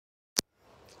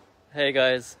Hey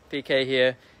guys, PK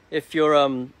here. If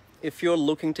you're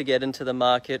looking to get into the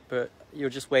market but you're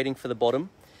just waiting for the bottom,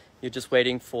 you're just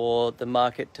waiting for the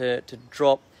market to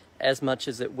drop as much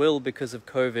as it will because of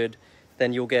COVID,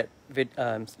 then you'll get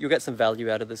some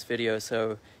value out of this video.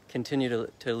 So continue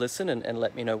to listen and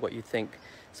let me know what you think.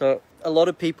 So a lot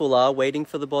of people are waiting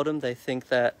for the bottom. They think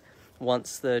that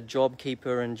once the job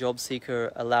keeper and job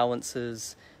seeker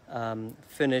allowances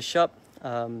finish up,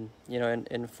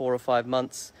 in 4 or 5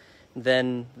 months,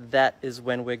 then that is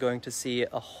when we're going to see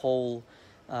a whole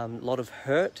lot of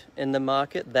hurt in the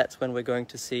market. That's when we're going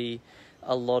to see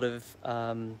a lot of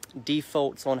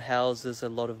defaults on houses, a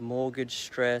lot of mortgage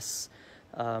stress,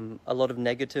 a lot of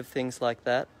negative things like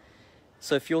that.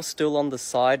 So if you're still on the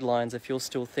sidelines, if you're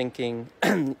still thinking,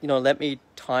 let me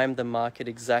time the market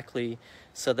exactly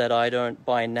so that I don't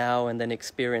buy now and then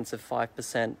experience a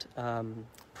 5%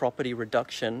 property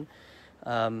reduction,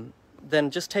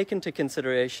 then just take into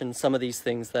consideration some of these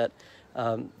things that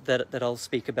I'll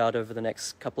speak about over the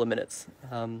next couple of minutes.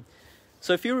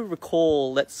 So if you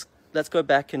recall, let's go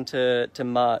back into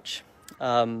March.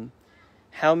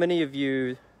 How many of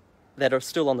you that are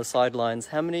still on the sidelines,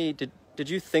 how many did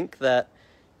you think that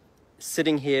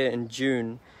sitting here in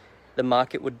June the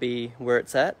market would be where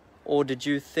it's at? Or did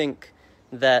you think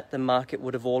that the market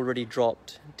would have already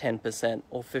dropped 10%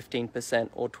 or 15%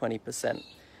 or 20%?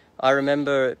 I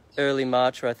remember early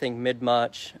March, or I think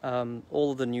mid-March,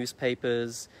 all of the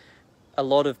newspapers, a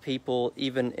lot of people,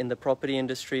 even in the property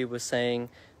industry, were saying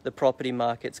the property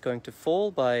market's going to fall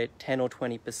by 10 or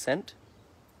 20%,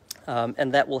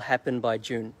 and that will happen by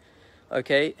June.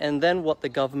 Okay, and then what the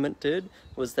government did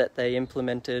was that they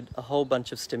implemented a whole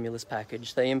bunch of stimulus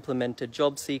package. They implemented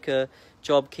job seeker,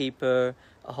 job keeper,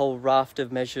 a whole raft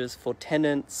of measures for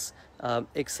tenants,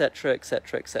 etc.,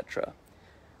 etc., etc.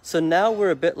 So now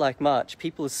we're a bit like March.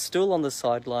 People are still on the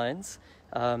sidelines.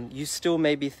 You still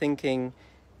may be thinking,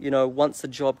 once the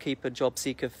job keeper, job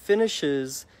seeker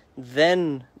finishes,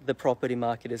 then the property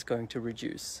market is going to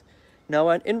reduce.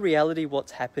 Now, in reality,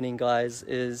 what's happening, guys,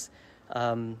 is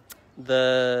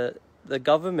the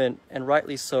government, and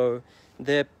rightly so,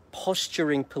 they're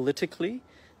posturing politically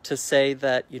to say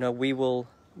that, we will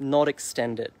not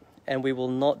extend it and we will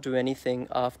not do anything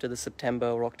after the September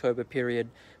or October period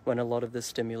when a lot of the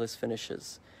stimulus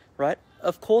finishes, right?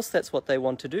 Of course, that's what they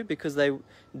want to do because they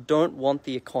don't want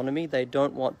the economy, they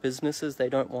don't want businesses, they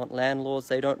don't want landlords,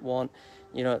 they don't want,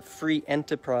 free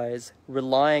enterprise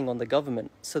relying on the government.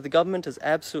 So the government is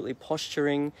absolutely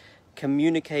posturing,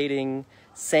 communicating,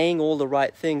 saying all the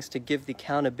right things to give the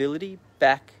accountability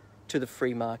back to the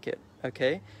free market,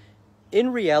 okay?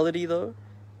 In reality, though,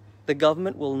 the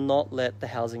government will not let the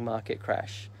housing market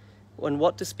crash. And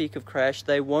what to speak of crash,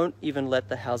 they won't even let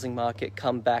the housing market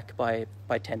come back by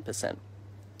 10%.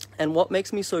 And what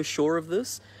makes me so sure of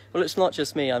this? Well, it's not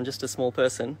just me, I'm just a small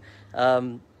person.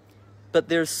 But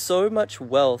there's so much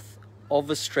wealth of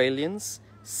Australians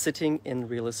sitting in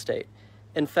real estate.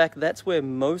 In fact, that's where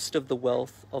most of the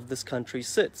wealth of this country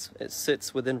sits. It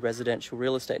sits within residential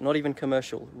real estate, not even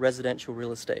commercial, residential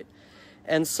real estate.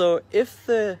 And so if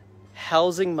the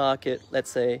housing market, let's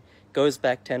say, goes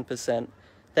back 10%,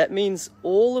 that means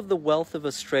all of the wealth of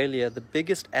Australia, the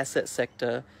biggest asset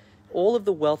sector, all of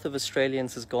the wealth of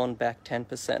Australians has gone back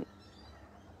 10%.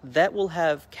 That will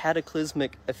have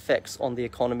cataclysmic effects on the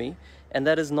economy, and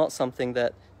that is not something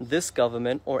that this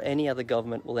government or any other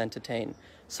government will entertain.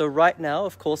 So right now,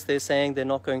 of course, they're saying they're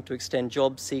not going to extend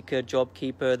job seeker, job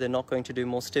keeper, they're not going to do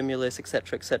more stimulus,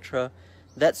 etc., etc.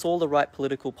 That's all the right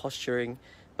political posturing,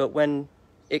 but when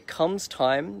it comes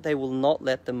time, they will not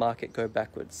let the market go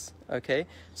backwards, okay?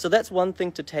 So that's one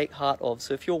thing to take heart of.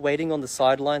 So if you're waiting on the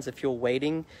sidelines, if you're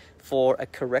waiting for a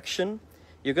correction,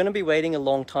 you're going to be waiting a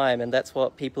long time, and that's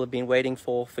what people have been waiting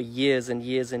for years and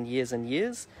years and years and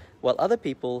years, while other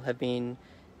people have been,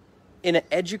 in an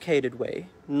educated way,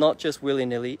 not just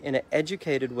willy-nilly, in an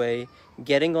educated way,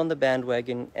 getting on the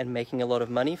bandwagon and making a lot of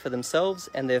money for themselves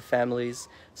and their families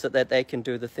so that they can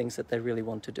do the things that they really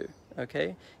want to do,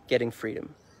 okay? Getting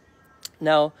freedom.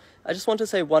 Now, I just want to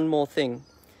say one more thing,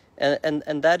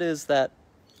 and that is that,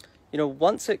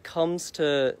 once it comes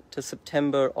to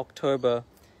September, October,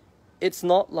 it's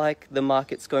not like the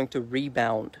market's going to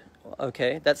rebound,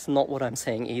 okay? That's not what I'm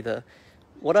saying either.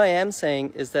 What I am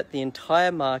saying is that the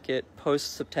entire market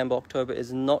post-September, October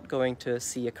is not going to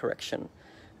see a correction,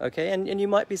 okay? And you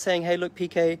might be saying, hey, look,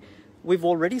 PK, we've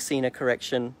already seen a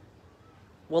correction.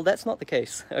 Well, that's not the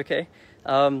case, okay?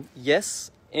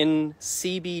 Yes, in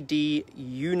CBD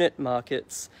unit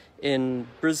markets, in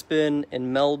Brisbane,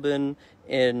 in Melbourne,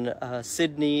 in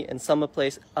Sydney, and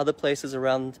other places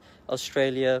around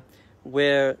Australia,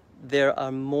 where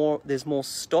there's more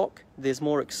stock, there's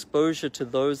more exposure to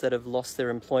those that have lost their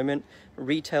employment,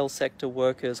 retail sector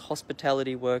workers,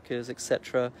 hospitality workers,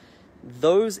 etc.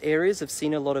 Those areas have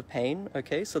seen a lot of pain,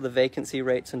 okay? So the vacancy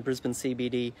rates in Brisbane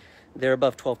CBD, they're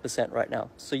above 12% right now.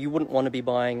 So you wouldn't want to be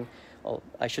buying, or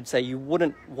I should say you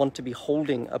wouldn't want to be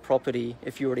holding a property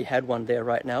if you already had one there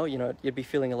right now. You know, you'd be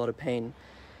feeling a lot of pain.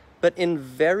 But in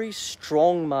very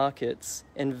strong markets,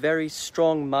 within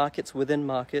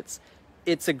markets,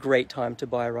 it's a great time to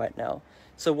buy right now.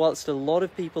 So whilst a lot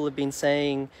of people have been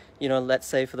saying, you know, let's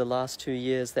say for the last 2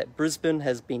 years that Brisbane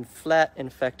has been flat,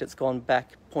 in fact, it's gone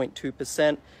back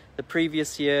 0.2%. The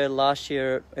previous year, last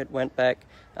year, it went back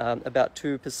about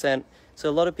 2%. So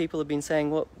a lot of people have been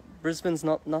saying, well, Brisbane's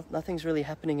nothing's really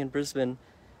happening in Brisbane.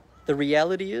 The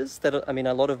reality is that, I mean,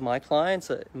 a lot of my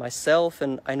clients, myself,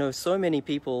 and I know so many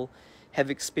people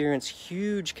have experienced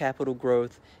huge capital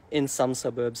growth in some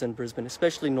suburbs in Brisbane,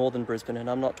 especially northern Brisbane, and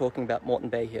I'm not talking about Moreton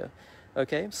Bay here,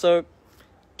 okay? So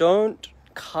don't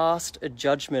cast a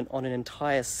judgment on an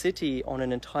entire city, on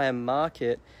an entire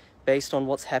market, based on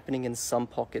what's happening in some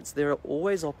pockets. There are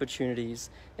always opportunities,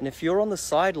 and if you're on the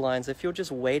sidelines, if you're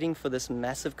just waiting for this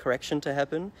massive correction to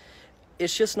happen,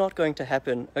 it's just not going to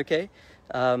happen, okay?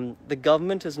 The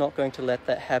government is not going to let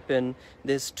that happen.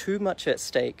 There's too much at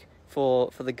stake for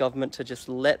the government to just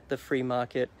let the free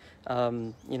market,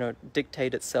 you know,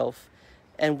 dictate itself.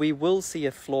 And we will see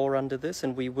a floor under this,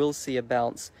 and we will see a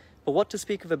bounce. But what to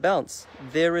speak of a bounce?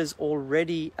 There is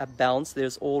already a bounce.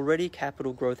 There's already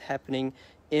capital growth happening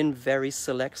in very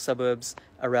select suburbs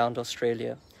around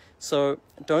Australia. So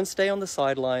don't stay on the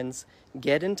sidelines.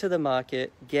 Get into the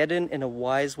market, get in a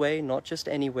wise way, not just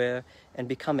anywhere, and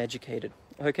become educated.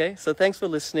 Okay, so thanks for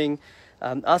listening.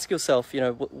 Ask yourself, you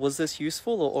know, was this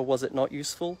useful or was it not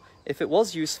useful? If it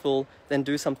was useful, then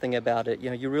do something about it. You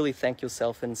know, you really thank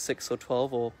yourself in 6 or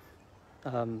 12 or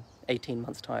 18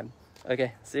 months' time.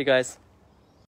 Okay, see you guys.